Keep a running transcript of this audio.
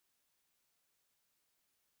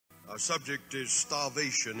Our subject is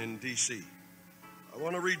starvation in D.C. I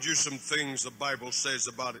want to read you some things the Bible says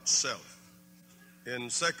about itself. In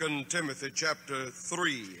 2 Timothy chapter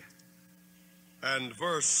 3 and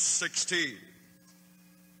verse 16,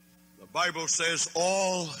 the Bible says,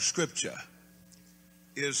 all Scripture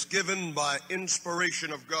is given by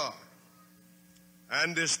inspiration of God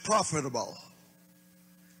and is profitable.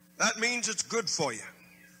 That means it's good for you.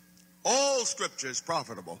 All Scripture is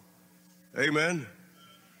profitable. Amen.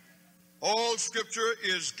 All Scripture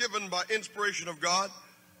is given by inspiration of God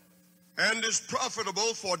and is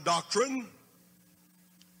profitable for doctrine,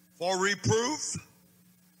 for reproof,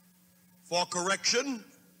 for correction,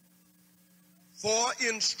 for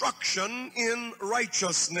instruction in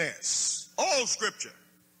righteousness. All Scripture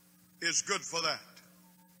is good for that.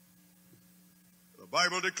 The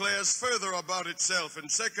Bible declares further about itself in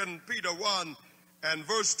 2 Peter 1 and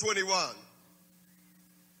verse 21.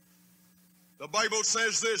 The Bible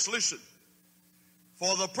says this, listen.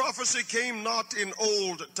 For the prophecy came not in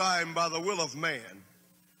old time by the will of man,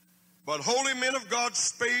 but holy men of God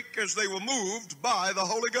spake as they were moved by the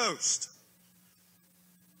Holy Ghost.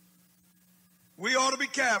 We ought to be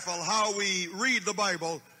careful how we read the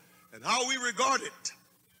Bible and how we regard it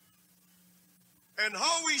and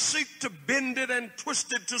how we seek to bend it and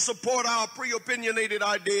twist it to support our pre-opinionated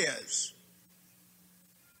ideas.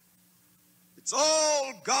 It's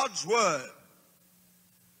all God's Word.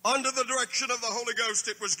 Under the direction of the Holy Ghost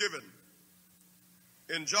it was given.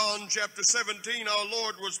 In John chapter 17, our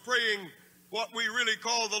Lord was praying what we really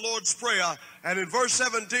call the Lord's Prayer. And in verse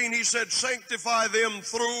 17 he said, sanctify them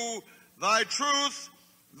through thy truth.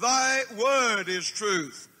 Thy word is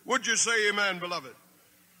truth. Would you say amen, beloved?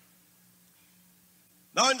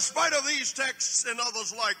 Now, in spite of these texts and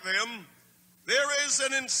others like them, there is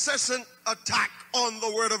an incessant attack on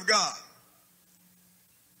the Word of God.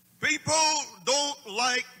 People don't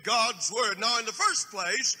like God's Word. Now, in the first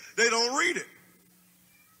place, they don't read it.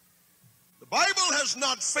 The Bible has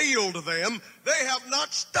not failed them. They have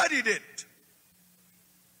not studied it.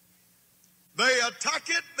 They attack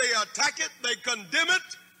it, they condemn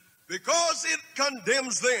it because it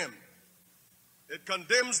condemns them. It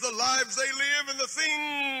condemns the lives they live and the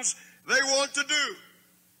things they want to do.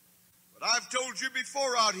 But I've told you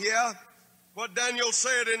before out here, what Daniel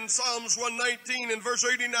said in Psalms 119 and verse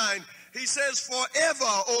 89, he says, forever,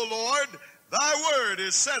 O Lord, thy word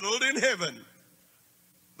is settled in heaven.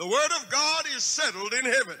 The word of God is settled in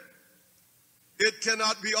heaven. It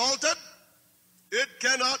cannot be altered. It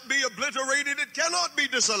cannot be obliterated. It cannot be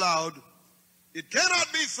disallowed. It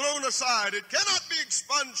cannot be thrown aside. It cannot be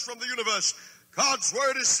expunged from the universe. God's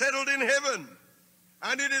word is settled in heaven.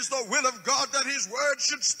 And it is the will of God that his word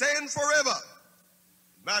should stand forever.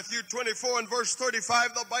 Matthew 24 and verse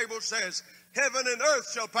 35, the Bible says, heaven and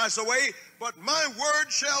earth shall pass away, but my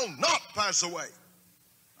word shall not pass away.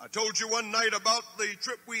 I told you one night about the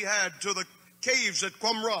trip we had to the caves at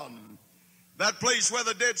Qumran, that place where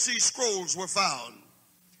the Dead Sea Scrolls were found.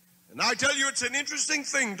 And I tell you, it's an interesting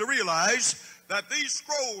thing to realize that these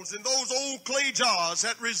scrolls in those old clay jars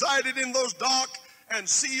had resided in those dark and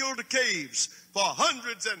sealed caves for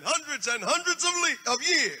hundreds and hundreds and hundreds of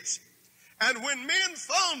years. And when men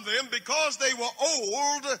found them, because they were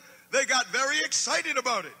old, they got very excited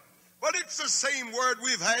about it. But it's the same word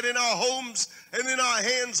we've had in our homes and in our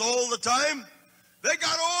hands all the time. They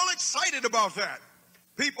got all excited about that.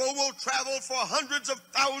 People will travel for hundreds of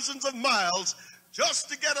thousands of miles just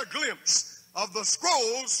to get a glimpse of the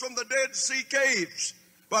scrolls from the Dead Sea caves.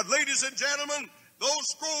 But ladies and gentlemen, those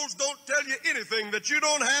scrolls don't tell you anything that you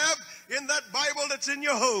don't have in that Bible that's in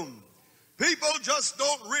your home. People just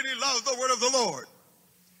don't really love the word of the Lord.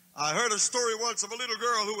 I heard a story once of a little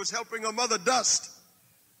girl who was helping her mother dust.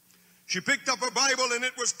 She picked up her Bible and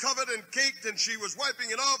it was covered and caked and she was wiping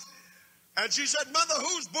it off. And she said, Mother,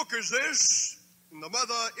 whose book is this? And the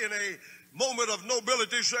mother, in a moment of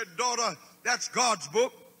nobility, said, Daughter, that's God's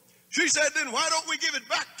book. She said, then why don't we give it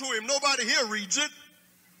back to him? Nobody here reads it.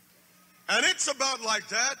 And it's about like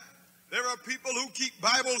that. There are people who keep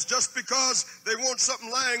Bibles just because they want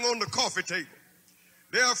something lying on the coffee table.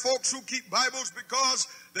 There are folks who keep Bibles because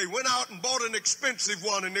they went out and bought an expensive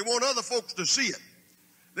one and they want other folks to see it.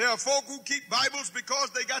 There are folk who keep Bibles because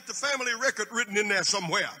they got the family record written in there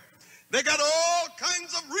somewhere. They got all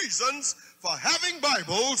kinds of reasons for having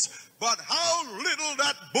Bibles, but how little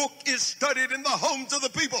that book is studied in the homes of the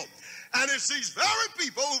people. And it's these very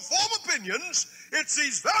people who form opinions. It's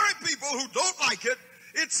these very people who don't like it.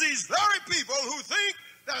 It's these very people who think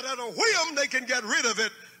that at a whim they can get rid of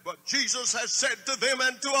it. But Jesus has said to them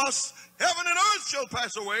and to us, heaven and earth shall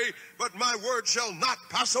pass away, but my word shall not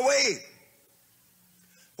pass away.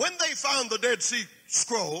 When they found the Dead Sea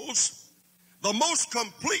Scrolls, the most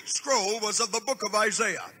complete scroll was of the book of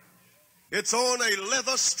Isaiah. It's on a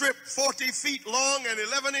leather strip 40 feet long and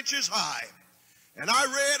 11 inches high. And I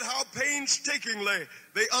read how painstakingly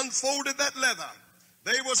they unfolded that leather.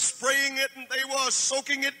 They were spraying it and they were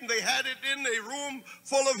soaking it and they had it in a room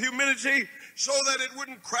full of humidity so that it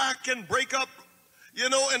wouldn't crack and break up,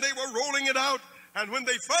 and they were rolling it out. And when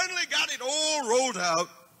they finally got it all rolled out,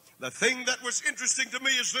 the thing that was interesting to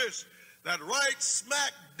me is this, that right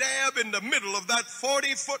smack dab in the middle of that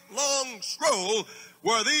 40-foot long scroll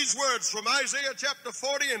were these words from Isaiah chapter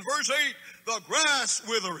 40 and verse 8, the grass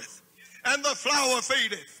withereth and the flower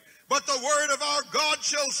fadeth, but the word of our God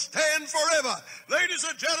shall stand forever. Ladies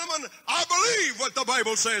and gentlemen, I believe what the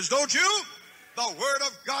Bible says, don't you? The word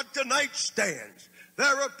of God tonight stands.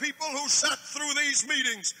 There are people who sat through these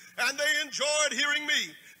meetings and they enjoyed hearing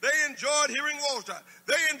me. They enjoyed hearing Walter.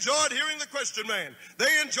 They enjoyed hearing the Question Man. They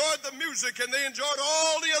enjoyed the music and they enjoyed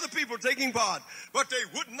all the other people taking part. But they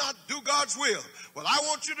would not do God's will. Well, I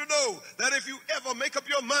want you to know that if you ever make up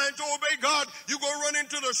your mind to obey God, you're going to run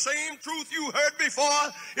into the same truth you heard before.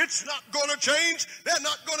 It's not going to change. There are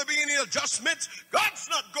not going to be any adjustments. God's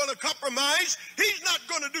not going to compromise. He's not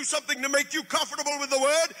going to do something to make you comfortable with the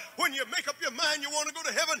word. When you make up your mind you want to go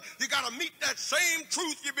to heaven, you got to meet that same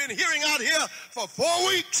truth you've been hearing out here for 4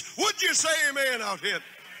 weeks. Would you say amen out here?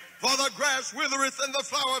 For the grass withereth and the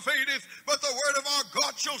flower fadeth, but the word of our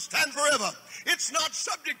God shall stand forever. It's not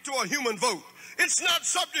subject to a human vote. It's not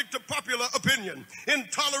subject to popular opinion.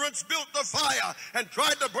 Intolerance built the fire and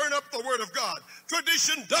tried to burn up the word of God.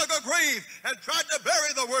 Tradition dug a grave and tried to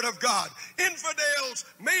bury the word of God. Infidels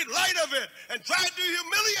made light of it and tried to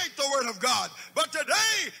humiliate the word of God. But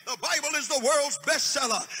today, the Bible is the world's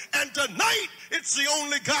bestseller. And tonight, it's the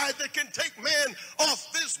only guide that can take man off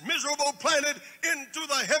this miserable planet into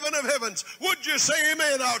the heaven of heavens. Would you say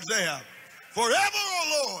amen out there? Forever,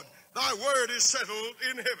 O Lord, thy word is settled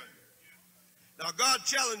in heaven. Now, God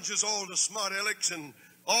challenges all the smart alecks and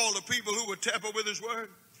all the people who would tamper with his word.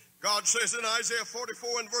 God says in Isaiah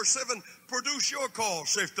 44 and verse 7, produce your cause,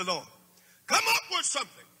 saith the Lord. Come up with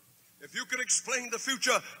something. If you can explain the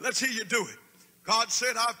future, let's hear you do it. God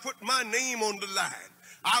said, I've put my name on the line.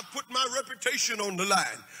 I've put my reputation on the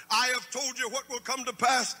line. I have told you what will come to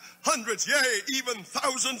pass hundreds, yea, even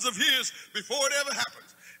thousands of years before it ever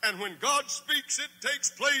happens. And when God speaks, it takes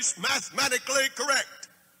place mathematically correct.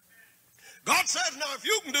 God says, now if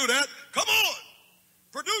you can do that, come on,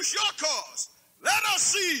 produce your cause. Let us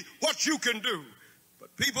see what you can do.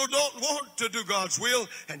 But people don't want to do God's will,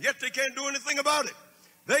 and yet they can't do anything about it.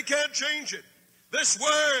 They can't change it. This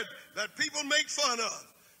word that people make fun of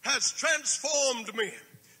has transformed men.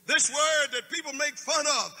 This word that people make fun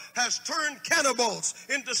of has turned cannibals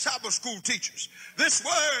into Sabbath school teachers. This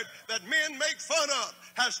word that men make fun of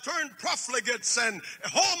has turned profligates and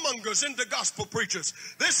whoremongers into gospel preachers.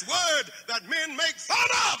 This word that men make fun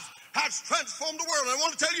of has transformed the world. I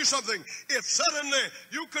want to tell you something. If suddenly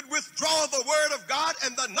you could withdraw the word of God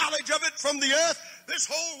and the knowledge of it from the earth, this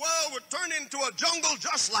whole world would turn into a jungle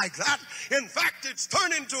just like that. In fact, it's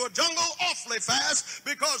turned into a jungle awfully fast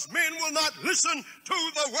because men will not listen to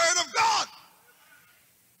the word of God.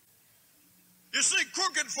 You see,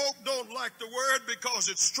 crooked folk don't like the word because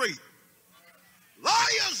it's straight.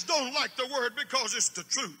 Liars don't like the word because it's the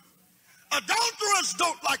truth. Adulterers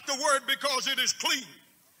don't like the word because it is clean.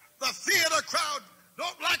 The theater crowd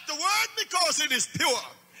don't like the word because it is pure.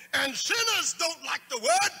 And sinners don't like the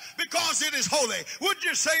word because it is holy. Would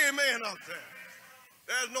you say amen out there?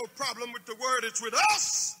 There's no problem with the word. It's with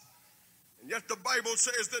us. And yet the Bible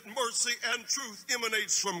says that mercy and truth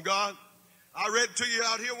emanates from God. I read to you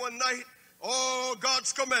out here one night, all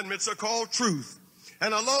God's commandments are called truth.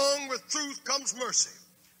 And along with truth comes mercy.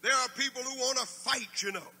 There are people who want to fight,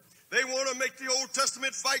 you know. They want to make the Old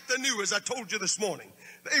Testament fight the New, as I told you this morning.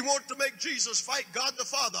 They want to make Jesus fight God the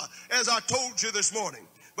Father, as I told you this morning.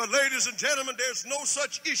 But ladies and gentlemen, there's no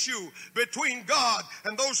such issue between God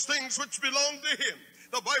and those things which belong to him.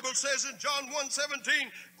 The Bible says in John 1:17,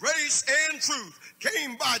 grace and truth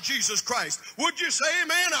came by Jesus Christ. Would you say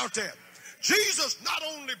amen out there? Jesus not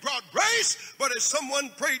only brought grace, but as someone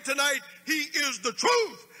prayed tonight, he is the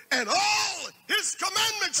truth, and all his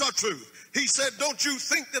commandments are truth. He said, don't you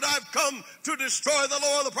think that I've come to destroy the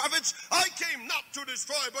law of the prophets? I came not to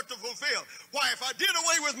destroy, but to fulfill. Why, if I did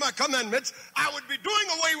away with my commandments, I would be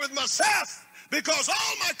doing away with myself, because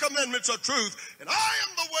all my commandments are truth, and I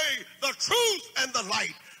am the way, the truth, and the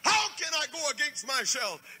light. How can I go against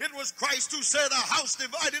myself? It was Christ who said, a house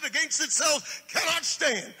divided against itself cannot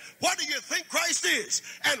stand. What do you think Christ is?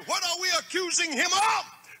 And what are we accusing him of?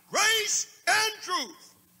 Grace and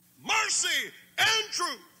truth. Mercy and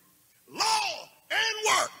truth. law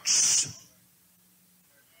and works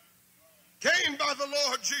came by the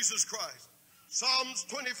Lord Jesus Christ. Psalms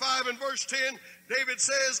 25 and verse 10, David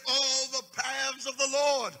says, all the paths of the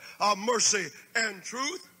Lord are mercy and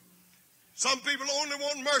truth. Some people only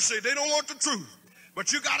want mercy. They don't want the truth.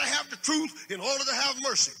 But you got to have the truth in order to have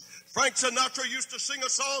mercy. Frank Sinatra used to sing a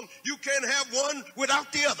song, you can't have one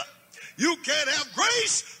without the other. You can't have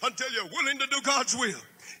grace until you're willing to do God's will.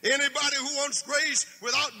 Anybody who wants grace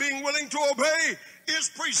without being willing to obey is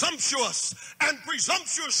presumptuous. And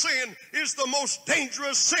presumptuous sin is the most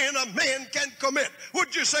dangerous sin a man can commit.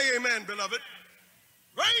 Would you say amen, beloved?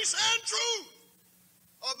 Grace and truth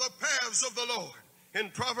are the paths of the Lord. In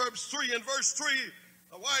Proverbs 3 and verse 3,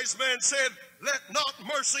 a wise man said, let not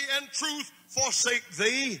mercy and truth forsake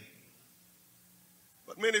thee.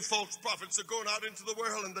 But many false prophets are going out into the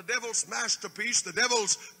world, and the devil's masterpiece, the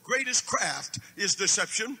devil's greatest craft is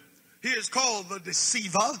deception. He is called the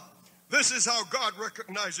deceiver. This is how God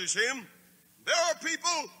recognizes him. There are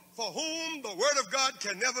people for whom the word of God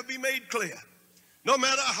can never be made clear, no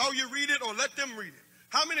matter how you read it or let them read it.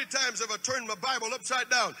 How many times have I turned my Bible upside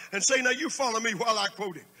down and say, now you follow me while I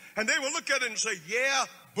quote it? And they will look at it and say, yeah,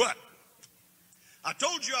 but. I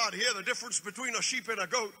told you out here the difference between a sheep and a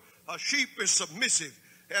goat. A sheep is submissive,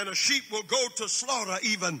 and a sheep will go to slaughter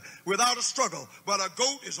even without a struggle. But a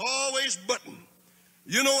goat is always butting.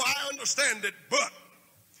 You know, I understand it, but.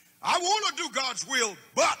 I want to do God's will,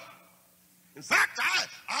 but. In fact,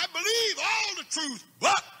 I believe all the truth,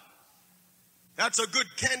 but. That's a good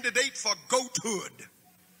candidate for goathood.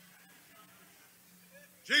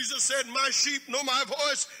 Jesus said, my sheep know my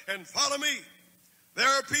voice and follow me. There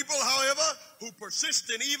are people, however, who persist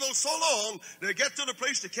in evil so long they get to the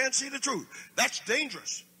place they can't see the truth. That's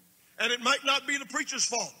dangerous. And it might not be the preacher's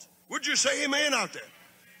fault. Would you say amen out there?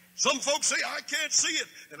 Some folks say, I can't see it.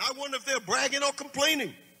 And I wonder if they're bragging or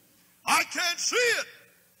complaining. I can't see it.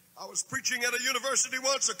 I was preaching at a university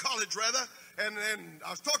once, a college rather, and I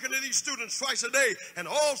was talking to these students twice a day, and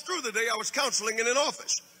all through the day I was counseling in an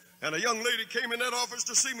office. And a young lady came in that office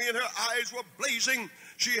to see me, and her eyes were blazing.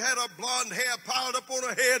 She had her blonde hair piled up on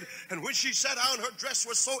her head, and when she sat down, her dress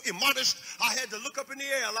was so immodest, I had to look up in the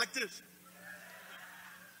air like this.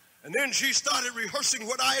 And then she started rehearsing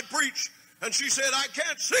what I had preached, and she said, I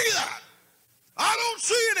can't see that. I don't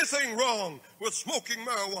see anything wrong with smoking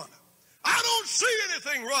marijuana. I don't see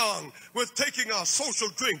anything wrong with taking a social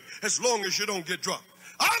drink as long as you don't get drunk.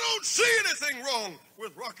 I don't see anything wrong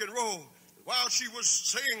with rock and roll. While she was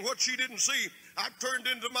saying what she didn't see, I turned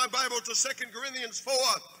into my Bible to 2 Corinthians 4,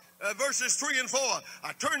 verses 3 and 4.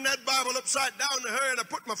 I turned that Bible upside down to her and I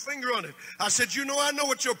put my finger on it. I said, you know, I know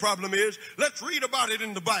what your problem is. Let's read about it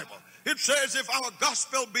in the Bible. It says, if our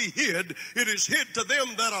gospel be hid, it is hid to them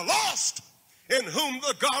that are lost, in whom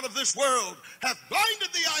the God of this world hath blinded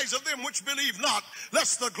the eyes of them which believe not,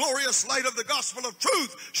 lest the glorious light of the gospel of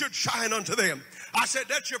truth should shine unto them. I said,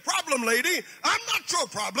 that's your problem, lady. I'm not your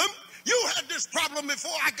problem. You had this problem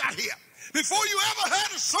before I got here. Before you ever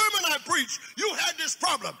had a sermon I preached, you had this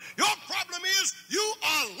problem. Your problem is you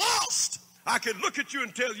are lost. I can look at you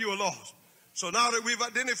and tell you are lost. So now that we've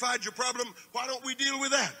identified your problem, why don't we deal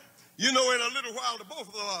with that? You know, in a little while, the both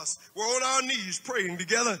of us were on our knees praying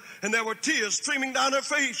together, and there were tears streaming down her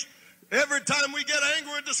face. Every time we get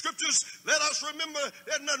angry at the scriptures, let us remember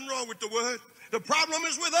there's nothing wrong with the word. The problem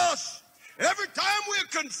is with us. Every time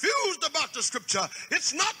we're confused about the scripture,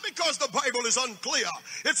 it's not because the Bible is unclear.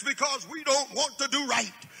 It's because we don't want to do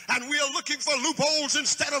right, and we are looking for loopholes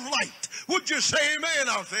instead of light. Would you say amen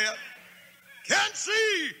out there? Can't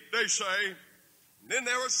see, they say. Then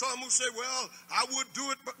there are some who say, well, I would do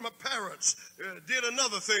it, but my parents did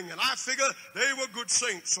another thing, and I figure they were good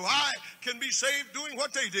saints, so I can be saved doing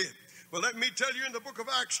what they did. Well, let me tell you, in the book of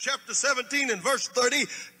Acts, chapter 17 and verse 30,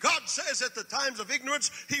 God says at the times of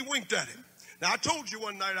ignorance, he winked at him. Now, I told you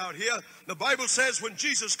one night out here, the Bible says when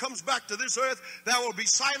Jesus comes back to this earth, there will be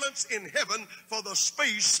silence in heaven for the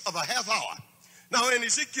space of a half hour. Now, in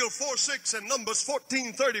Ezekiel 4:6 and Numbers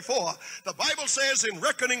 14:34, the Bible says in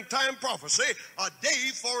reckoning time prophecy, a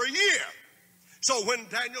day for a year. So when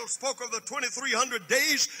Daniel spoke of the 2,300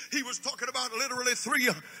 days, he was talking about literally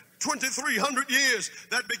 2,300 years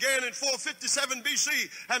that began in 457 BC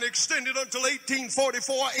and extended until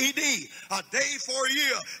 1844 AD. A day for a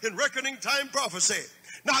year in reckoning time prophecy.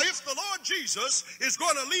 Now, if the Lord Jesus is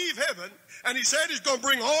going to leave heaven, and he said he's going to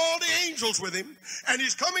bring all the angels with him, and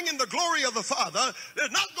he's coming in the glory of the Father,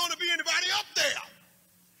 there's not going to be anybody up there.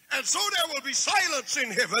 And so there will be silence in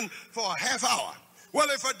heaven for a half hour. Well,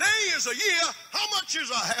 if a day is a year, how much is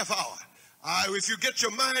a half hour? If you get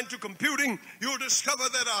your mind to computing, you'll discover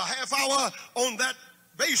that a half hour on that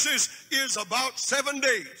basis is about 7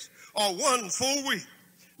 days. or one full week.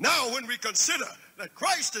 Now, when we consider that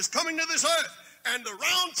Christ is coming to this earth and the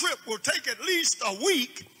round trip will take at least a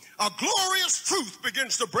week, a glorious truth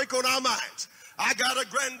begins to break on our minds. I got a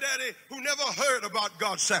granddaddy who never heard about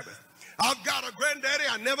God's Sabbath. I've got a granddaddy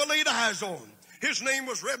I never laid eyes on. His name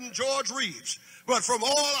was Reverend George Reeves. But from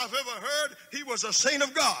all I've ever heard, he was a saint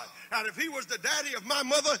of God. And if he was the daddy of my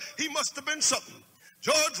mother, he must have been something.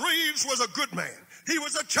 George Reeves was a good man. He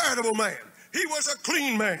was a charitable man. He was a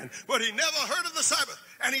clean man. But he never heard of the Sabbath,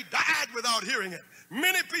 and he died without hearing it.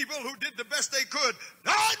 Many people who did the best they could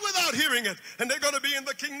died without hearing it, and they're going to be in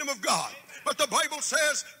the kingdom of God. But the Bible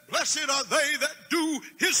says, blessed are they that do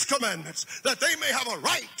his commandments, that they may have a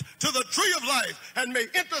right to the tree of life and may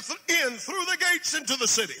enter in through the gates into the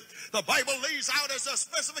city. The Bible lays out as a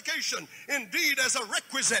specification, indeed as a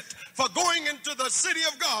requisite for going into the city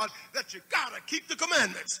of God, that you got to keep the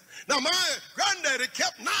commandments. Now, my granddaddy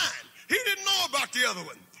kept 9. He didn't know about the other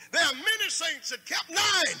one. There are many saints that kept 9.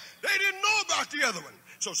 They didn't know about the other one.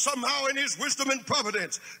 So somehow in his wisdom and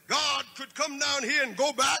providence, God could come down here and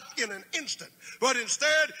go back in an instant. But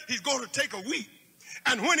instead, he's going to take a week.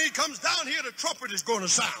 And when he comes down here, the trumpet is going to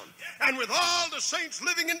sound. And with all the saints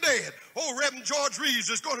living and dead, old Reverend George Reeves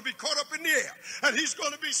is going to be caught up in the air. And he's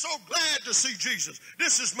going to be so glad to see Jesus.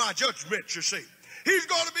 This is my judgment, you see. He's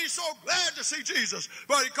going to be so glad to see Jesus,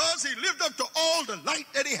 but because he lived up to all the light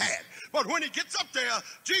that he had. But when he gets up there,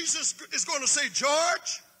 Jesus is going to say,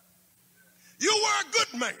 George, you were a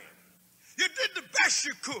good man. You did the best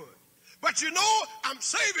you could. But you know, I'm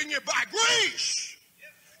saving you by grace.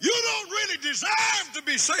 You don't really deserve to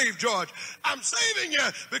be saved, George. I'm saving you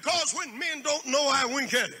because when men don't know, I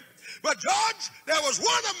wink at it. But George, there was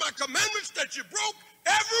one of my commandments that you broke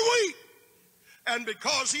every week. And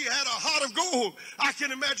because he had a heart of gold, I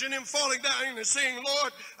can imagine him falling down and saying,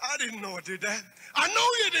 Lord, I didn't know I did that. I know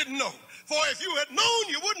you didn't know. For if you had known,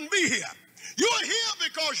 you wouldn't be here. You're here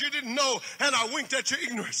because you didn't know, and I winked at your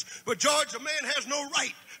ignorance. But George, a man has no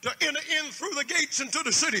right to enter in through the gates into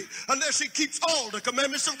the city unless he keeps all the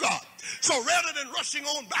commandments of God. So rather than rushing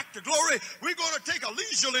on back to glory, we're going to take a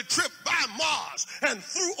leisurely trip by Mars and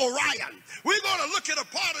through Orion. We're going to look at a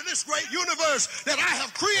part of this great universe that I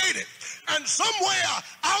have created. And somewhere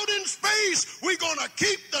out in space, we're going to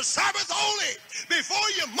keep the Sabbath holy. Before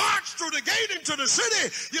you march through the gate into the city,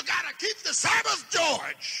 you got to keep the Sabbath,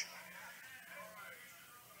 George.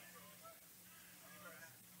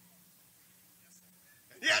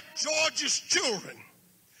 Yet George's children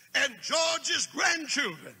and George's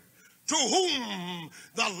grandchildren, to whom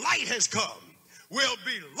the light has come, will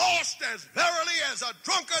be lost as verily as a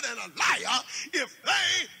drunkard and a liar if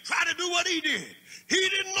they try to do what he did. He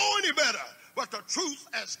didn't know any better, but the truth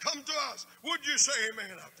has come to us. Would you say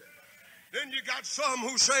amen out there? Then you got some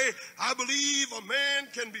who say, I believe a man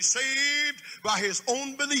can be saved by his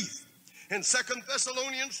own belief. In 2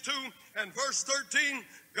 Thessalonians 2 and verse 13,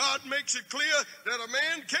 God makes it clear that a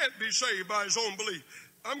man can't be saved by his own belief.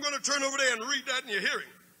 I'm going to turn over there and read that in your hearing.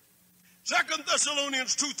 2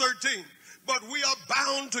 Thessalonians 2:13. But we are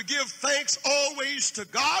bound to give thanks always to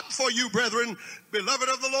God for you, brethren, beloved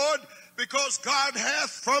of the Lord, because God hath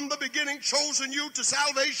from the beginning chosen you to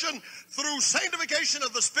salvation through sanctification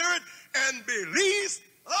of the Spirit and belief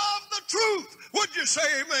of the truth. Would you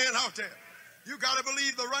say amen out there? You got to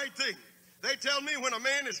believe the right thing. They tell me when a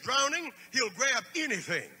man is drowning, he'll grab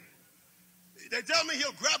anything. They tell me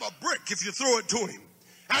he'll grab a brick if you throw it to him,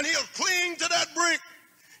 and he'll cling to that brick.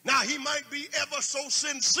 Now, he might be ever so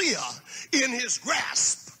sincere in his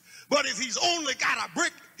grasp, but if he's only got a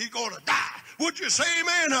brick, he's going to die. Would you say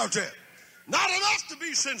amen out there? Not enough to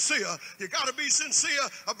be sincere. You got to be sincere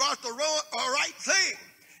about the right thing.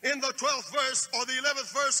 In the 12th verse or the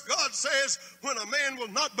 11th verse, God says, when a man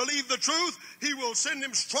will not believe the truth, he will send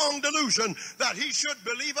him strong delusion that he should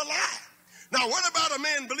believe a lie. Now, what about a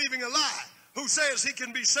man believing a lie who says he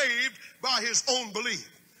can be saved by his own belief?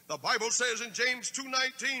 The Bible says in James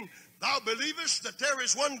 2:19, thou believest that there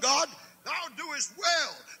is one God, thou doest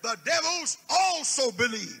well. The devils also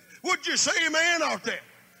believe. Would you say amen out there?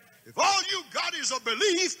 If all you got is a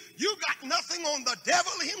belief, you got nothing on the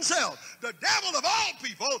devil himself. The devil of all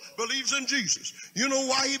people believes in Jesus. You know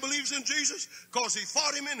why he believes in Jesus? Because he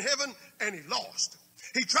fought him in heaven and he lost.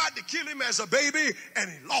 He tried to kill him as a baby and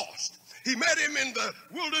he lost. He met him in the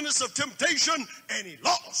wilderness of temptation and he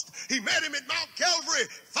lost. He met him at Mount Calvary,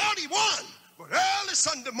 thought he won. But early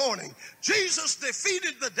Sunday morning, Jesus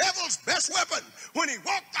defeated the devil's best weapon when he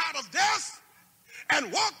walked out of death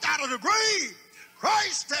and walked out of the grave.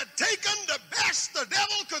 Christ had taken the best the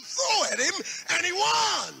devil could throw at him, and he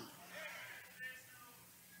won.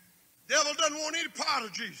 Devil doesn't want any part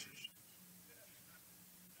of Jesus.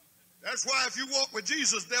 That's why if you walk with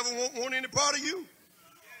Jesus, the devil won't want any part of you.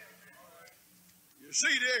 You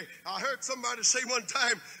see, I heard somebody say one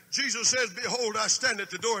time, Jesus says, behold, I stand at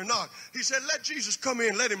the door and knock. He said, let Jesus come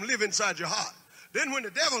in, let him live inside your heart. Then when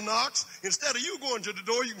the devil knocks, instead of you going to the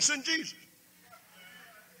door, you can send Jesus.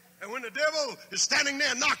 And when the devil is standing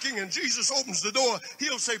there knocking and Jesus opens the door,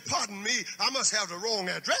 he'll say, pardon me, I must have the wrong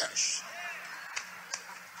address.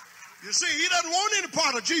 You see, he doesn't want any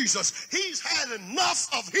part of Jesus. He's had enough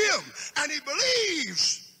of him, and he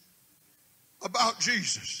believes about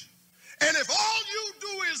Jesus. And if all you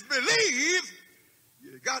do is believe,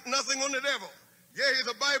 you got nothing on the devil. Yea,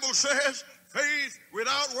 the Bible says, faith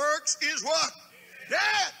without works is what?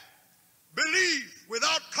 Dead. Belief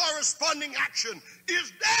without corresponding action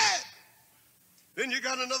is dead. Then you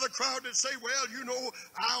got another crowd that say, well, you know,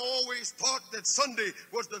 I always thought that Sunday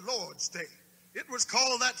was the Lord's day. It was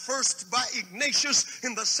called that first by Ignatius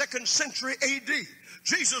in the 2nd century A.D.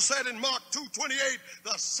 Jesus said in Mark 2:28,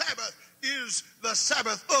 the Sabbath is the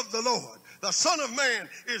Sabbath of the Lord. The Son of Man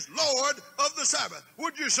is Lord of the Sabbath.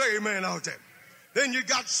 Would you say amen out there? Then you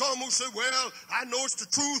got some who say, well, I know it's the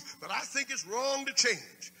truth, but I think it's wrong to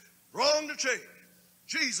change. Wrong to change.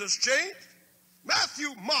 Jesus changed. Matthew,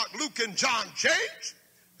 Mark, Luke, and John changed.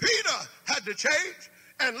 Peter had to change.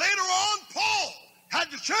 And later on, Paul had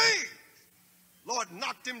to change. Lord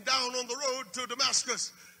knocked him down on the road to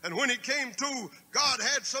Damascus. And when he came to, God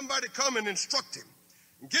had somebody come and instruct him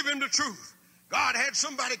and give him the truth. God had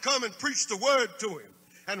somebody come and preach the word to him.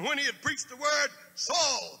 And when he had preached the word,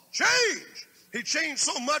 Saul changed. He changed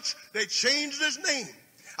so much, they changed his name.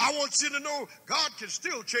 I want you to know God can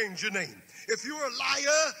still change your name. If you're a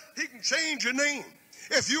liar, he can change your name.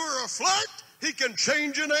 If you're a flirt, he can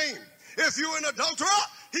change your name. If you're an adulterer,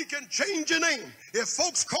 he can change your name. If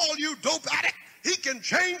folks call you dope addict, he can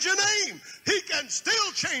change your name. He can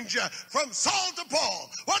still change you from Saul to Paul.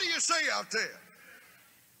 What do you say out there?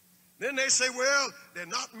 Then they say, well, there are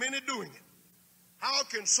not many doing it. How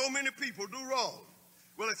can so many people do wrong?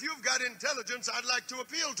 Well, if you've got intelligence, I'd like to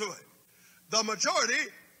appeal to it. The majority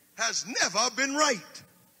has never been right.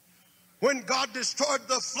 When God destroyed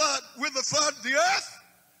the flood, with the flood, the earth,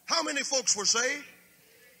 how many folks were saved?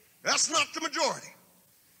 That's not the majority.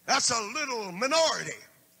 That's a little minority.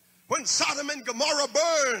 When Sodom and Gomorrah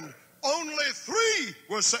burned, only 3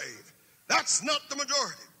 were saved. That's not the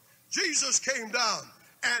majority. Jesus came down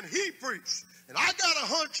and he preached. And I got a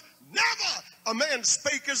hunch, never a man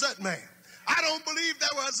spake as that man. I don't believe there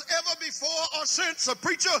was ever before or since a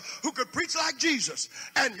preacher who could preach like Jesus.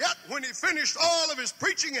 And yet when he finished all of his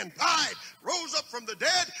preaching and died, rose up from the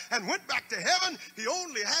dead and went back to heaven, he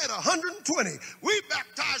only had 120. We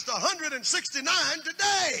baptized 169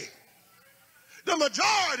 today. The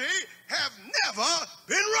majority have never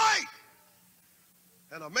been right.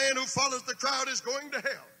 And a man who follows the crowd is going to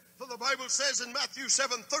hell. For the Bible says in Matthew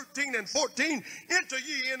 7:13 and 14, enter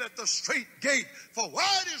ye in at the straight gate, for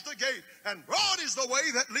wide is the gate, and broad is the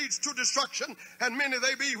way that leads to destruction, and many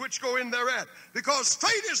they be which go in thereat. Because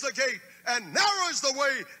straight is the gate, and narrow is the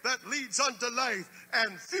way that leads unto life,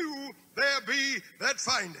 and few there be that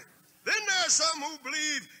find it. Then there are some who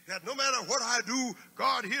believe that no matter what I do,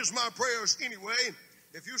 God hears my prayers anyway.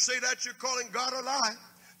 If you say that, you're calling God a lie.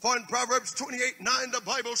 For in Proverbs 28:9, the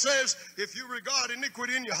Bible says, if you regard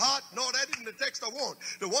iniquity in your heart, no, that isn't the text I want.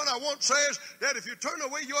 The one I want says that if you turn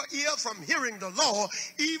away your ear from hearing the law,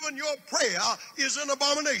 even your prayer is an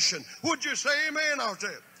abomination. Would you say amen out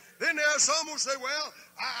there? Then there are some who say, well,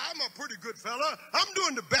 I'm a pretty good fella. I'm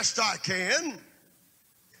doing the best I can.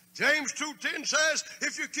 James 2:10 says,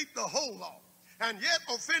 if you keep the whole law and yet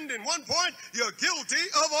offend in one point, you're guilty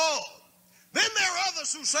of all. Then there are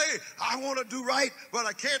others who say, I want to do right, but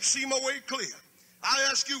I can't see my way clear. I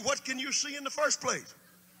ask you, what can you see in the first place?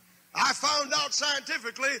 I found out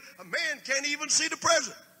scientifically, a man can't even see the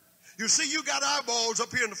present. You see, you got eyeballs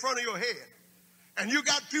up here in the front of your head. And you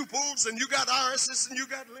got pupils, and you got irises, and you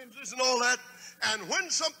got lenses and all that. And when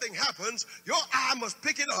something happens, your eye must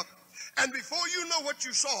pick it up. And before you know what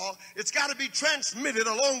you saw, it's got to be transmitted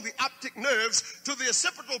along the optic nerves to the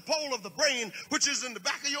occipital pole of the brain, which is in the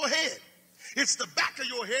back of your head. It's the back of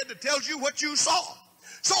your head that tells you what you saw.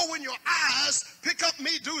 So when your eyes pick up me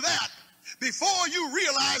do that, before you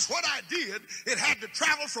realize what I did, it had to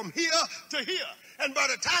travel from here to here. And by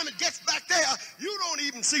the time it gets back there, you don't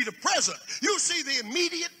even see the present. You see the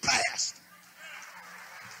immediate past.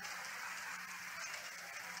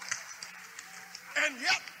 And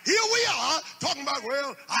yet, here we are talking about,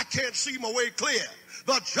 well, I can't see my way clear.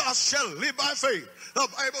 The just shall live by faith. The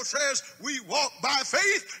Bible says we walk by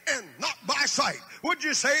faith and not by sight. Would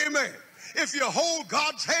you say amen? if you hold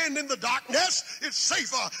God's hand in the darkness, it's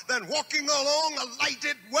safer than walking along a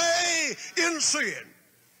lighted way in sin.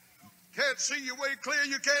 Can't see your way clear,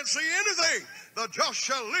 you can't see anything. The just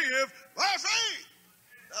shall live by faith.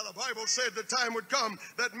 Now the Bible said the time would come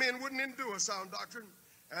that men wouldn't endure sound doctrine.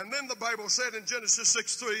 And then the Bible said in Genesis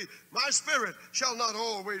 6:3, my spirit shall not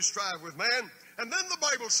always strive with man. And then the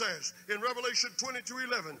Bible says in Revelation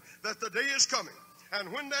 22:11 that the day is coming.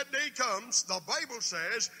 And when that day comes, the Bible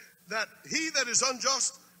says that he that is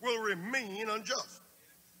unjust will remain unjust.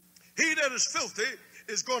 He that is filthy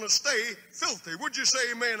is going to stay filthy. Would you say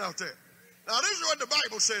amen out there? Now this is what the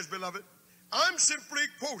Bible says, beloved. I'm simply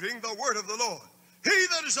quoting the word of the Lord. He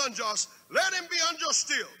that is unjust, let him be unjust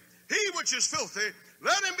still. He which is filthy,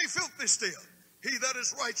 let him be filthy still. He that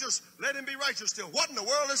is righteous, let him be righteous still. What in the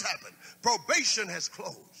world has happened? Probation has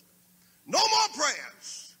closed. No more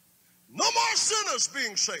prayers. No more sinners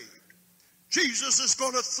being saved. Jesus is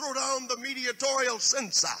going to throw down the mediatorial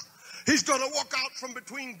censer. He's going to walk out from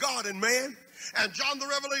between God and man. And John the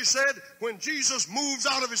Revelator said, when Jesus moves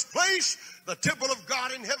out of his place, the temple of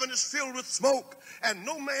God in heaven is filled with smoke, and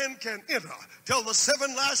no man can enter till the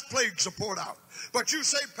 7 last plagues are poured out. But you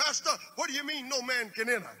say, Pastor, what do you mean no man can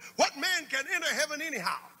enter? What man can enter heaven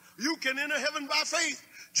anyhow? You can enter heaven by faith.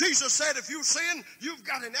 Jesus said, if you sin, you've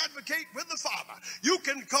got an advocate with the Father. You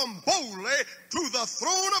can come boldly to the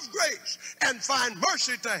throne of grace and find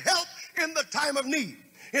mercy to help in the time of need.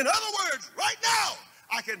 In other words, right now,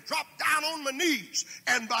 I can drop down on my knees,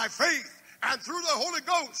 and by faith and through the Holy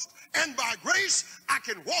Ghost and by grace, I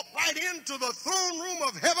can walk right into the throne room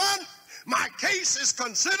of heaven. My case is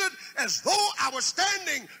considered as though I was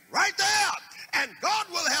standing right there, and God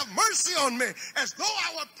will have mercy on me as though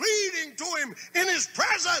I were pleading to him in his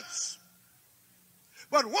presence.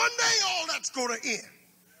 But one day all that's going to end.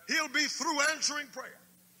 He'll be through answering prayer.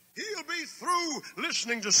 He'll be through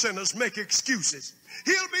listening to sinners make excuses.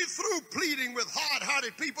 He'll be through pleading with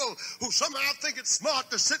hard-hearted people who somehow think it's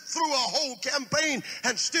smart to sit through a whole campaign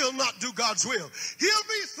and still not do God's will. He'll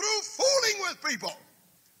be through fooling with people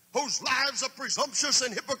whose lives are presumptuous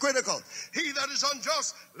and hypocritical. He that is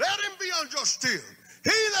unjust, let him be unjust still.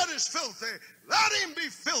 He that is filthy, let him be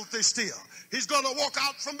filthy still. He's going to walk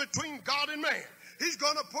out from between God and man. He's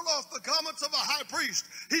going to pull off the garments of a high priest.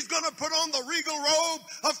 He's going to put on the regal robe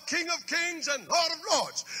of King of Kings and Lord of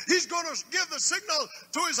Lords. He's going to give the signal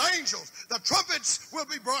to his angels. The trumpets will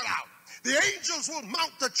be brought out. The angels will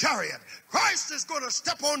mount the chariot. Christ is going to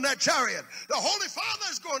step on that chariot. The Holy Father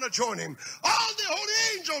is going to join him. All the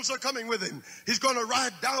holy angels are coming with him. He's going to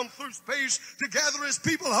ride down through space to gather his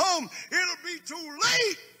people home. It'll be too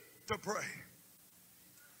late to pray.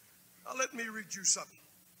 Now let me read you something.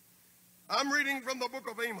 I'm reading from the book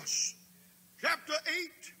of Amos, chapter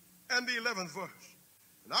 8 and the 11th verse.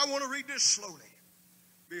 And I want to read this slowly.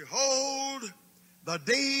 Behold, the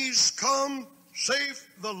days come, saith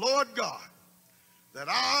the Lord God, that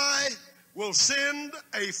I will send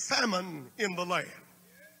a famine in the land.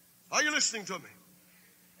 Are you listening to me?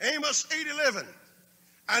 Amos 8:11.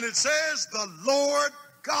 And it says, the Lord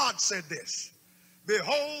God said this.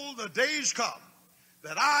 Behold, the days come,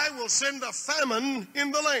 that I will send a famine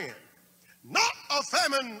in the land. Not a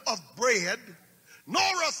famine of bread, nor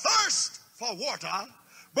a thirst for water,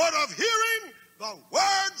 but of hearing the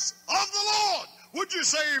words of the Lord. Would you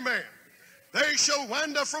say amen? They shall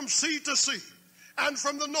wander from sea to sea, and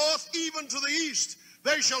from the north even to the east.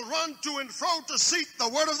 They shall run to and fro to seek the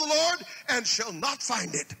word of the Lord, and shall not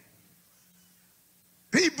find it.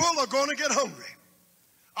 People are going to get hungry.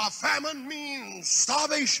 A famine means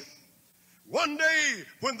starvation. One day,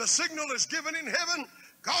 when the signal is given in heaven,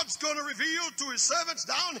 God's going to reveal to his servants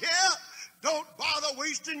down here, don't bother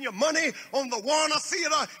wasting your money on the Warner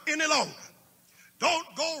Theater any longer. Don't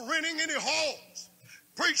go renting any halls.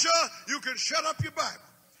 Preacher, you can shut up your Bible.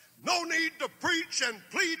 No need to preach and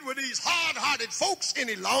plead with these hard-hearted folks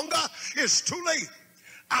any longer. It's too late.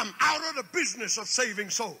 I'm out of the business of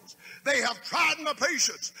saving souls. They have tried my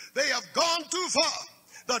patience. They have gone too far.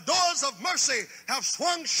 The doors of mercy have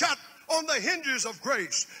swung shut on the hinges of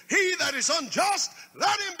grace. He that is unjust,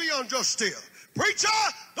 let him be unjust still. Preacher,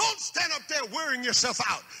 don't stand up there wearing yourself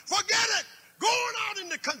out. Forget it. Go on out in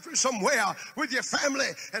the country somewhere with your family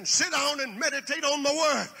and sit down and meditate on the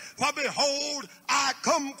word. For behold, I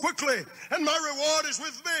come quickly, and my reward is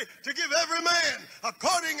with me to give every man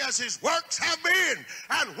according as his works have been.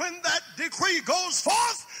 And when that decree goes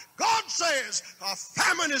forth, God says a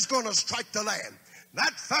famine is going to strike the land.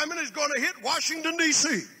 That famine is going to hit Washington,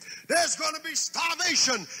 D.C. There's going to be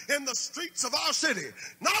starvation in the streets of our city.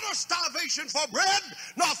 Not a starvation for bread,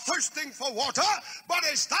 not thirsting for water, but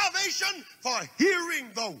a starvation for hearing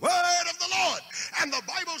the word of the Lord. And the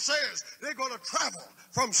Bible says they're going to travel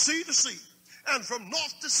from sea to sea and from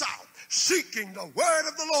north to south, seeking the word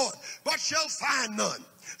of the Lord, but shall find none.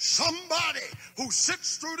 Somebody who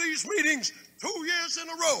sits through these meetings 2 years in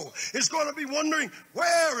a row is going to be wondering,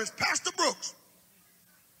 where is Pastor Brooks?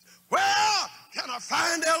 Where can I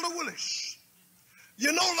find Elder Willis?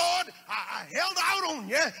 You know, Lord, I held out on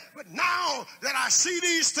you, but now that I see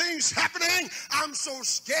these things happening, I'm so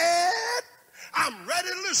scared. I'm ready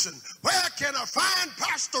to listen. Where can I find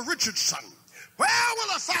Pastor Richardson? Where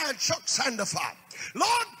will I find Chuck Sandifer?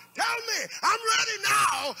 Lord, tell me, I'm ready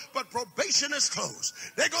now, but probation is closed.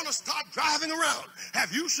 They're going to start driving around.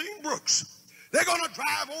 Have you seen Brooks? They're going to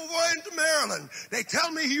drive over into Maryland. They tell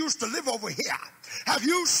me he used to live over here. Have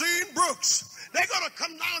you seen Brooks? They're going to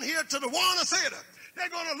come down here to the Warner Theater. They're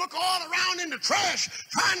going to look all around in the trash,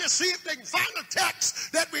 trying to see if they can find a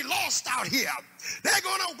text that we lost out here. They're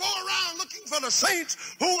going to go around looking for the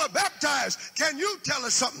saints who were baptized. Can you tell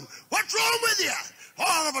us something? What's wrong with you?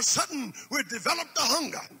 All of a sudden, we've developed a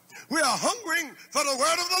hunger. We are hungering for the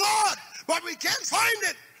word of the Lord, but we can't find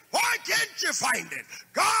it. Why can't you find it?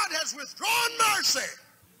 God has withdrawn mercy.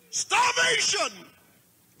 Starvation.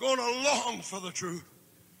 Going to long for the truth.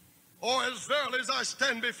 Oh, as verily as I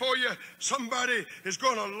stand before you, somebody is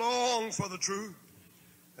going to long for the truth.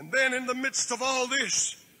 And then in the midst of all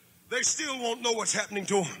this, they still won't know what's happening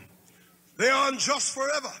to them. They are unjust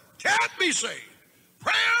forever. Can't be saved.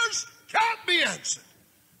 Prayers can't be answered.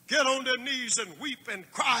 Get on their knees and weep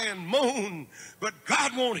and cry and moan, but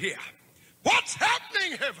God won't hear. What's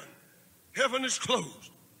happening, heaven? Heaven is closed.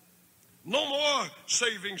 No more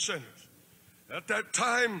saving sinners. At that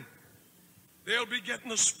time, they'll be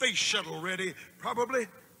getting a space shuttle ready, probably.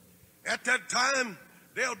 At that time,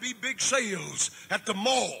 there'll be big sales at the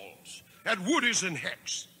malls, at Woody's and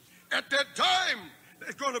Heck's. At that time,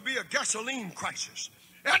 there's going to be a gasoline crisis.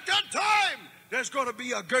 At that time, there's going to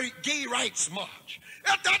be a gay rights march.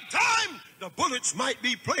 At that time, the Bullets might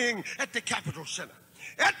be playing at the Capitol Center.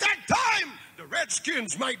 At that time, the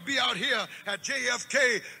Redskins might be out here at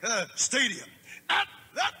JFK Stadium. At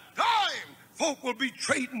that time, folk will be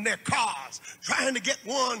trading their cars, trying to get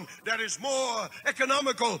one that is more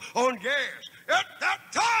economical on gas. At that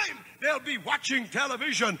time, they'll be watching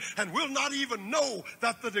television and will not even know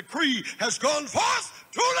that the decree has gone forth.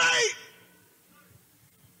 Too late.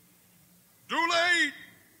 Too late.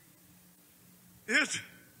 It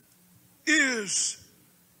is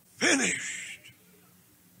finished.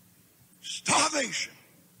 Starvation.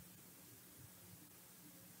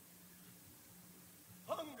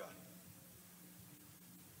 Hunger.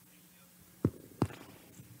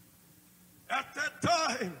 At that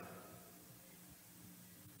time.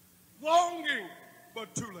 Longing,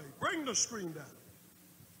 but too late. Bring the screen down.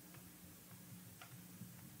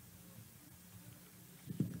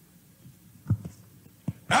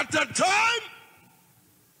 At that time,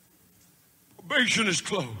 probation is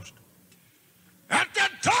closed. At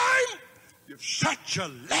that time, you've sat your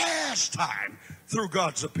last time through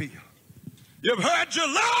God's appeal. You've had your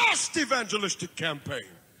last evangelistic campaign.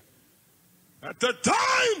 At that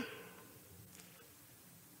time,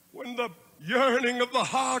 when the yearning of the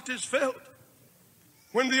heart is felt,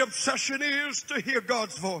 when the obsession is to hear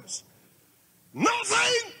God's voice,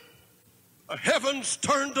 nothing, the heavens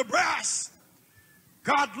turn to brass.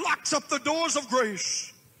 God locks up the doors of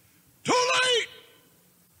grace. Too late.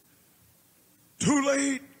 Too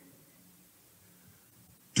late.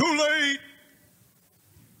 Too late.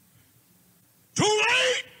 Too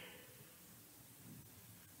late.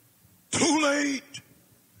 Too late.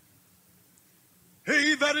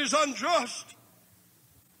 He that is unjust,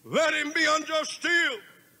 let him be unjust still.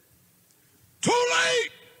 Too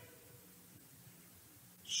late.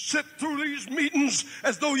 Sit through these meetings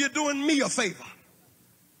as though you're doing me a favor.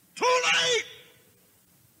 Too late.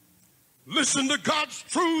 Listen to God's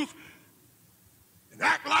truth and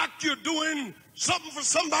act like you're doing something for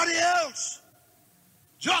somebody else.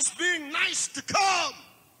 Just being nice to come.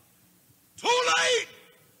 Too late.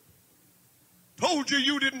 Told you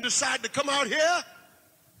you didn't decide to come out here.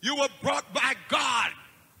 You were brought by God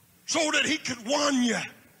so that he could warn you.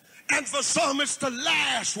 And for some, it's the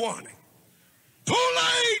last warning. Too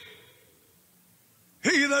late.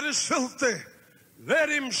 He that is filthy, let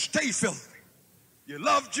him stay filthy. You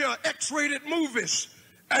loved your X-rated movies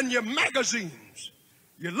and your magazines.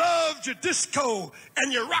 You loved your disco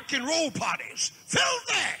and your rock and roll parties.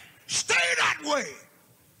 Filthy. Stay that way.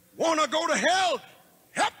 Want to go to hell?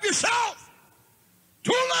 Help yourself.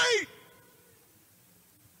 Too late.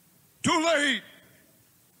 Too late.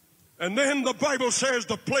 And then the Bible says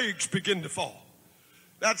the plagues begin to fall.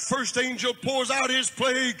 That first angel pours out his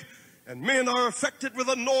plague, and men are affected with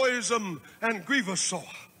a noisome and grievous sore.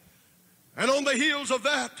 And on the heels of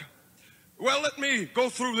that, well, let me go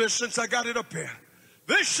through this since I got it up here.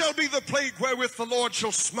 This shall be the plague wherewith the Lord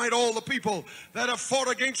shall smite all the people that have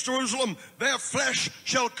fought against Jerusalem. Their flesh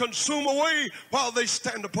shall consume away while they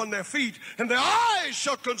stand upon their feet, and their eyes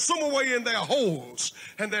shall consume away in their holes,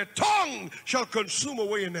 and their tongue shall consume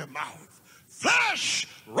away in their mouth. Flesh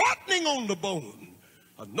rotting on the bone,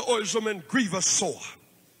 a noisome and grievous sore.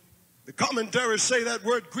 The commentaries say that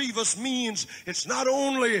word grievous means it's not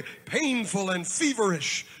only painful and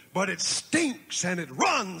feverish, but it stinks and it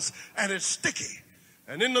runs and it's sticky.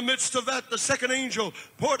 And in the midst of that, the second angel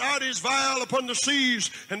poured out his vial upon the seas,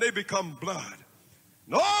 and they become blood.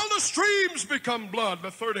 And all the streams become blood,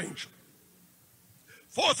 the third angel.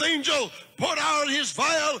 Fourth angel poured out his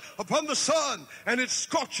vial upon the sun, and it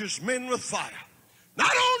scorches men with fire.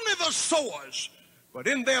 Not only the sores, but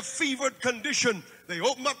in their fevered condition, they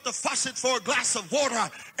open up the faucet for a glass of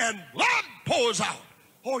water, and blood pours out.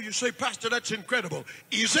 Oh, you say, Pastor, that's incredible.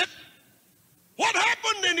 Is it? What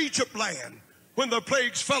happened in Egypt land when the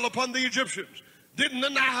plagues fell upon the Egyptians? Didn't the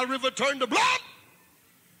Nile River turn to blood?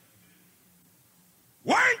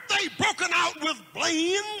 Weren't they broken out with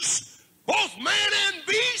blains, both man and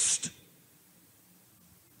beast?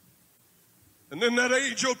 And then that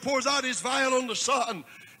angel pours out his vial on the sun,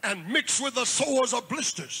 and mixed with the sores of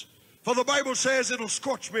blisters. For the Bible says it'll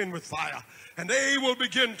scorch men with fire, and they will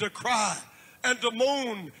begin to cry and to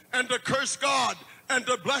moan and to curse God and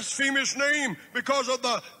to blaspheme his name because of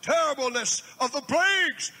the terribleness of the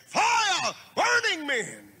plagues. Fire burning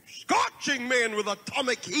men, scorching men with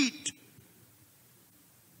atomic heat.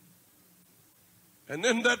 And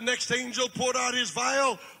then that next angel poured out his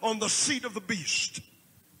vial on the seat of the beast,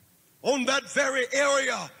 on that very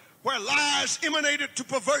area where lies emanated to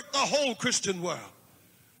pervert the whole Christian world.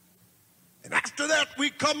 And after that,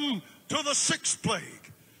 we come to the sixth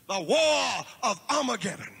plague, the war of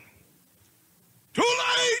Armageddon. Too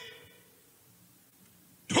late.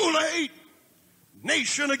 Too late.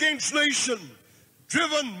 Nation against nation,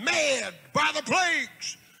 driven mad by the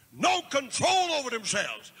plagues, no control over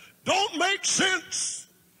themselves, don't make sense,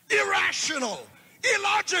 irrational,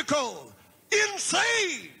 illogical,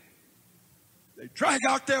 insane. They drag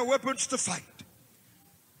out their weapons to fight.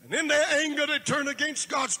 And in their anger, they turn against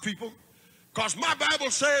God's people. Because my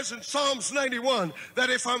Bible says in Psalms 91 that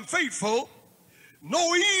if I'm faithful,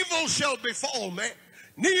 no evil shall befall me,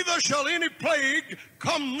 neither shall any plague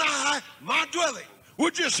come nigh my dwelling.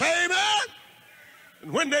 Would you say amen?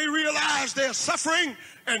 And when they realize they're suffering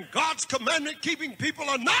and God's commandment-keeping people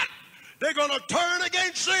are not, they're going to turn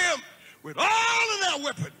against them with all of their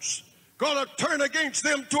weapons. Going to turn against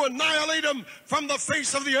them to annihilate them from the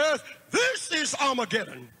face of the earth. This is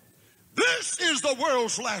Armageddon. This is the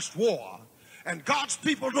world's last war. And God's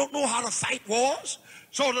people don't know how to fight wars.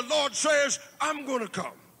 So the Lord says, I'm going to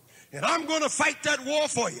come, and I'm going to fight that war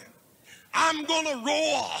for you. I'm going to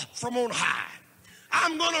roar from on high.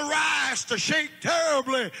 I'm going to rise to shake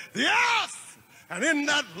terribly the earth. And in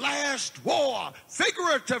that last war,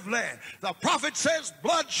 figuratively, the prophet says,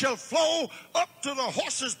 blood shall flow up to the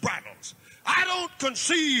horses' bridles. I don't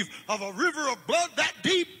conceive of a river of blood that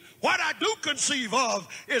deep. What I do conceive of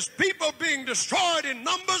is people being destroyed in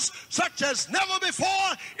numbers such as never before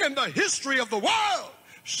in the history of the world.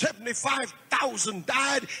 75,000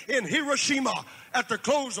 died in Hiroshima at the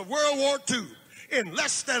close of World War II. In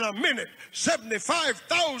less than a minute,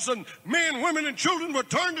 75,000 men, women, and children were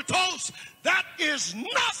turned to toss. That is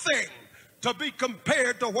nothing to be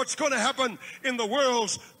compared to what's going to happen in the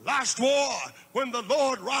world's last war when the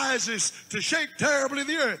Lord rises to shake terribly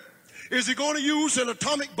the earth. Is he going to use an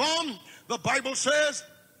atomic bomb? The Bible says,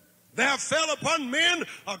 there fell upon men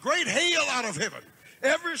a great hail out of heaven.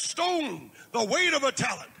 Every stone, the weight of a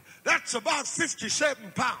talent. That's about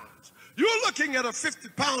 57 pounds. You're looking at a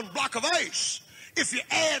 50-pound block of ice. If you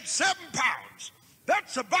add 7 pounds,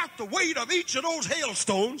 that's about the weight of each of those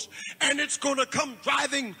hailstones, and it's going to come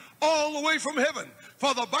driving all the way from heaven.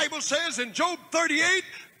 For the Bible says in Job 38,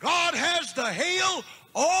 God has the hail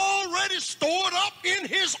already stored up in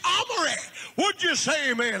his armory. Would you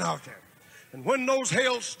say amen out there? And when those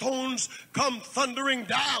hailstones come thundering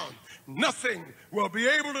down, nothing will be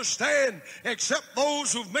able to stand except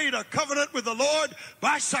those who've made a covenant with the Lord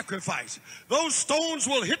by sacrifice. Those stones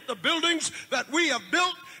will hit the buildings that we have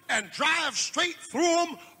built and drive straight through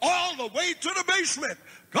them all the way to the basement.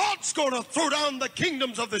 God's going to throw down the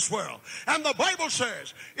kingdoms of this world. And the Bible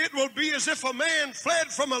says it will be as if a man fled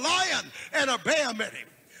from a lion and a bear met him.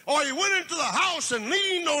 or he went into the house and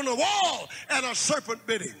leaned on the wall and a serpent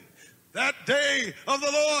bit him. That day of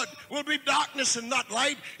the Lord will be darkness and not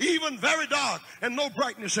light, even very dark and no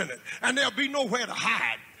brightness in it. And there'll be nowhere to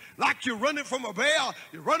hide. Like you're running from a bear,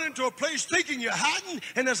 you run into a place thinking you're hiding,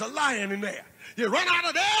 and there's a lion in there. You run out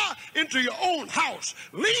of there into your own house,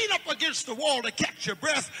 lean up against the wall to catch your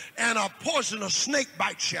breath, and a poisonous snake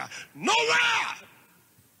bites you. Nowhere!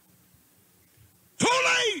 Too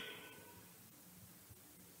late!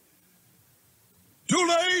 Too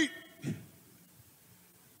late!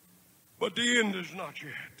 But the end is not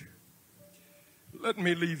yet. Let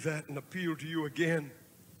me leave that and appeal to you again.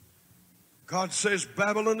 God says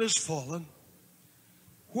Babylon is fallen.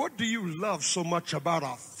 What do you love so much about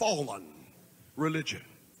a fallen religion?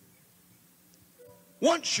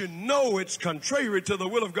 Once you know it's contrary to the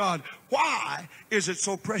will of God, why is it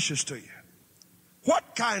so precious to you?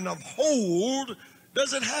 What kind of hold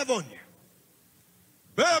does it have on you?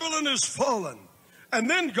 Babylon is fallen. And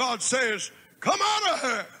then God says, come out of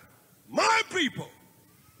her, my people,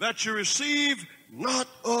 that you receive not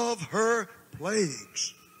of her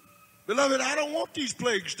plagues. Beloved, I don't want these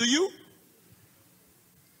plagues, do you?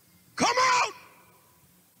 Come out,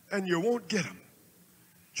 and you won't get them.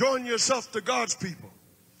 Join yourself to God's people.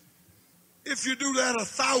 If you do that,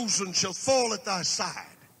 1,000 shall fall at thy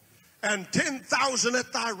side, and 10,000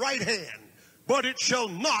 at thy right hand, but it shall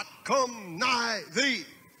not come nigh thee.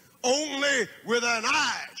 Only with thine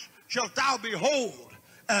eyes shalt thou behold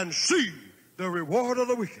and see the reward of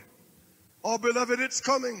the wicked. Oh, beloved, it's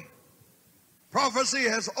coming. Prophecy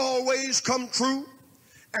has always come true,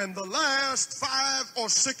 and the last 5 or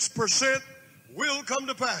 6% will come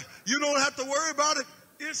to pass. You don't have to worry about it.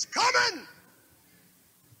 It's coming.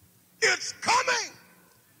 It's coming.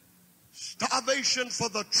 Starvation for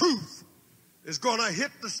the truth is going to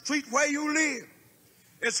hit the street where you live.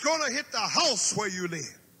 It's going to hit the house where you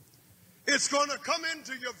live. It's going to come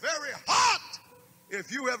into your very heart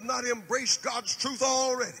if you have not embraced God's truth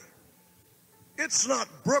already. It's not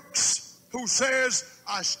Brooks who says,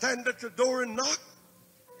 I stand at the door and knock.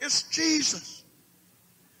 It's Jesus.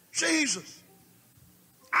 Jesus.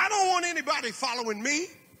 I don't want anybody following me.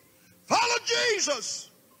 Follow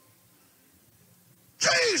Jesus.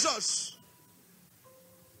 Jesus.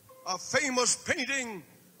 A famous painting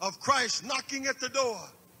of Christ knocking at the door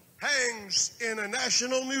hangs in a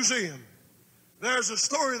national museum. There's a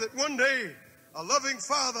story that one day a loving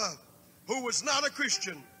father who was not a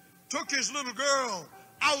Christian took his little girl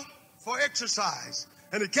out for exercise,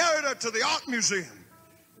 and he carried her to the art museum.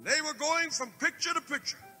 And they were going from picture to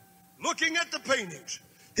picture, looking at the paintings.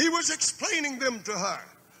 He was explaining them to her.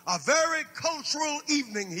 A very cultural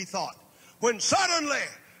evening, he thought, when suddenly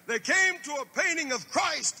they came to a painting of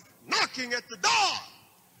Christ knocking at the door.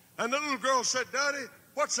 And the little girl said, Daddy,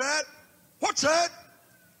 what's that? What's that?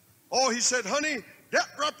 Oh, he said, honey, that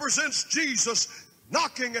represents Jesus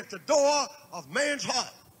knocking at the door of man's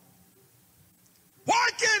heart. Why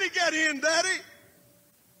can't he get in, Daddy?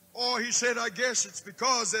 Oh, he said, I guess it's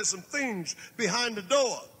because there's some things behind the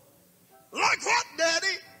door. Like what,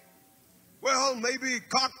 Daddy? Well, maybe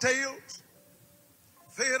cocktails,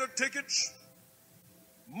 theater tickets,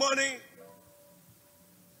 money,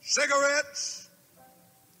 cigarettes,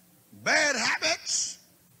 bad habits.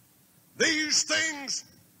 These things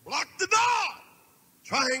block the door.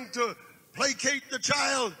 Trying to placate the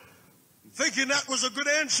child, thinking that was a good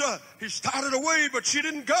answer. He started away, but she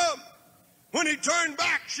didn't come. When he turned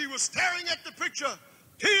back, she was staring at the picture,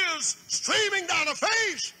 tears streaming down her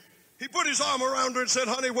face. He put his arm around her and said,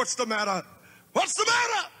 honey, what's the matter? What's the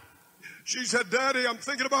matter? She said, Daddy, I'm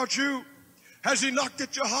thinking about you. Has he knocked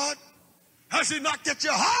at your heart? Has he knocked at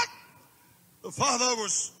your heart? The father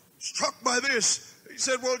was struck by this. He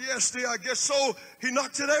said, well, yes, dear, I guess so. He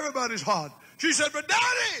knocked at everybody's heart. She said, but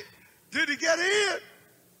Daddy, did he get in?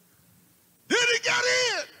 Did he get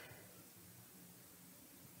in?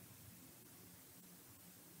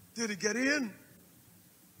 Did he get in?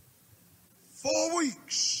 4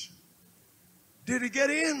 weeks. Did he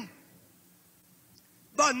get in?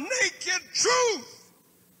 The naked truth.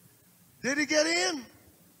 Did he get in?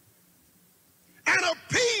 An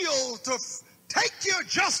appeal to take you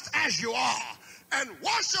just as you are and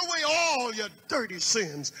wash away all your dirty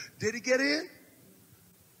sins. Did he get in?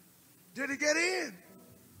 Did he get in?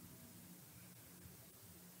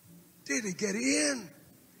 Did he get in?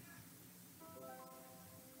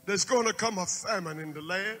 There's going to come a famine in the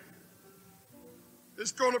land.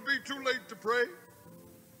 It's going to be too late to pray.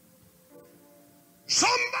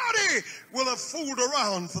 Somebody will have fooled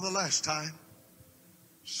around for the last time.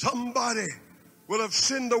 Somebody will have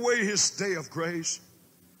sinned away his day of grace.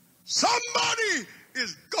 Somebody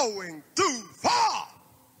is going too far.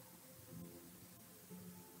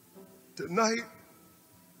 Tonight,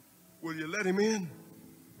 will you let him in?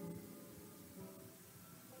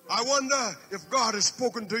 I wonder if God has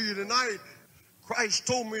spoken to you tonight. Christ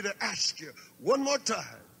told me to ask you one more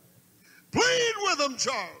time. Plead with him,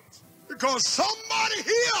 Charles, because somebody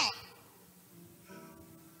here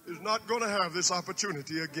is not going to have this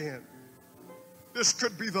opportunity again. This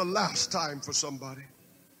could be the last time for somebody.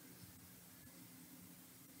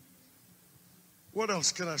 What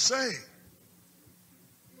else can I say?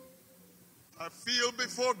 I feel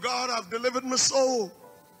before God I've delivered my soul,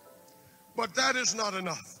 but that is not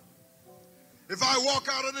enough. If I walk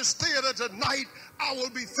out of this theater tonight, I will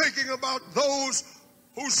be thinking about those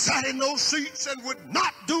who sat in those seats and would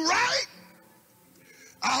not do right.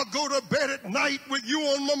 I'll go to bed at night with you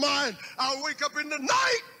on my mind. I'll wake up in the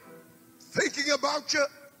night thinking about you.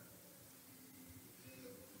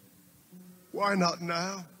 Why not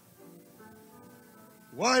now?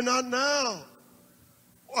 Why not now?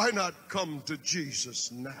 Why not come to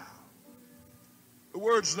Jesus now? The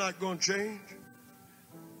word's not going to change.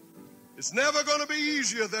 It's never going to be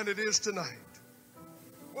easier than it is tonight.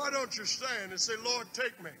 Why don't you stand and say, Lord,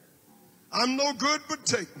 take me. I'm no good, but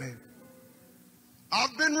take me.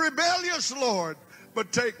 I've been rebellious, Lord,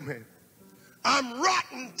 but take me. I'm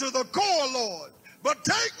rotten to the core, Lord, but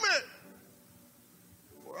take me.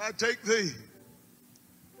 For I take thee.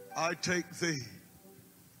 I take thee.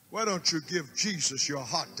 Why don't you give Jesus your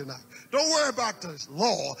heart tonight? Don't worry about the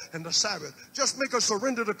law and the Sabbath. Just make a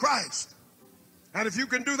surrender to Christ. And if you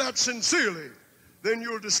can do that sincerely, then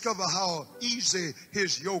you'll discover how easy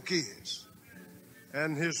his yoke is.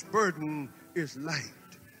 And his burden is light.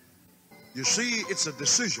 You see, it's a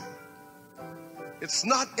decision. It's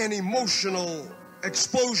not an emotional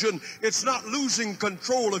explosion. It's not losing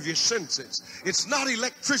control of your senses. It's not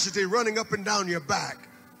electricity running up and down your back.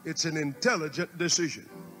 It's an intelligent decision.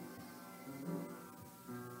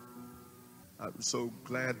 I'm so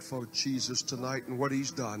glad for Jesus tonight and what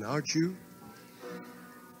he's done, aren't you?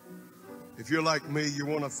 If you're like me, you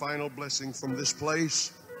want a final blessing from this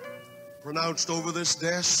place, pronounced over this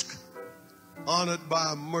desk, honored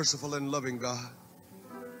by a merciful and loving God.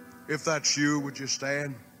 If that's you, would you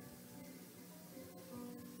stand?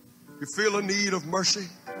 You feel a need of mercy?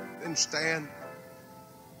 Then stand.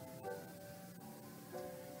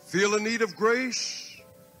 Feel a need of grace?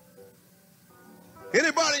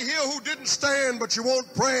 Anybody here who didn't stand but you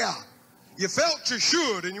want prayer? You felt you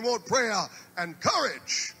should and you want prayer and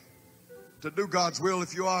courage to do God's will.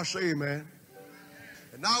 If you are, say amen.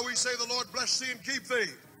 And now we say, the Lord bless thee and keep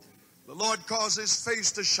thee. The Lord cause his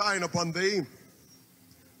face to shine upon thee.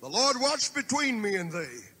 The Lord watch between me and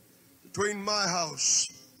thee, between my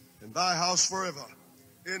house and thy house forever.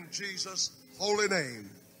 In Jesus' holy name.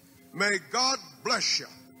 May God bless you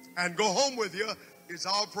and go home with you is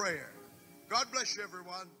our prayer. God bless you,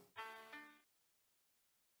 everyone.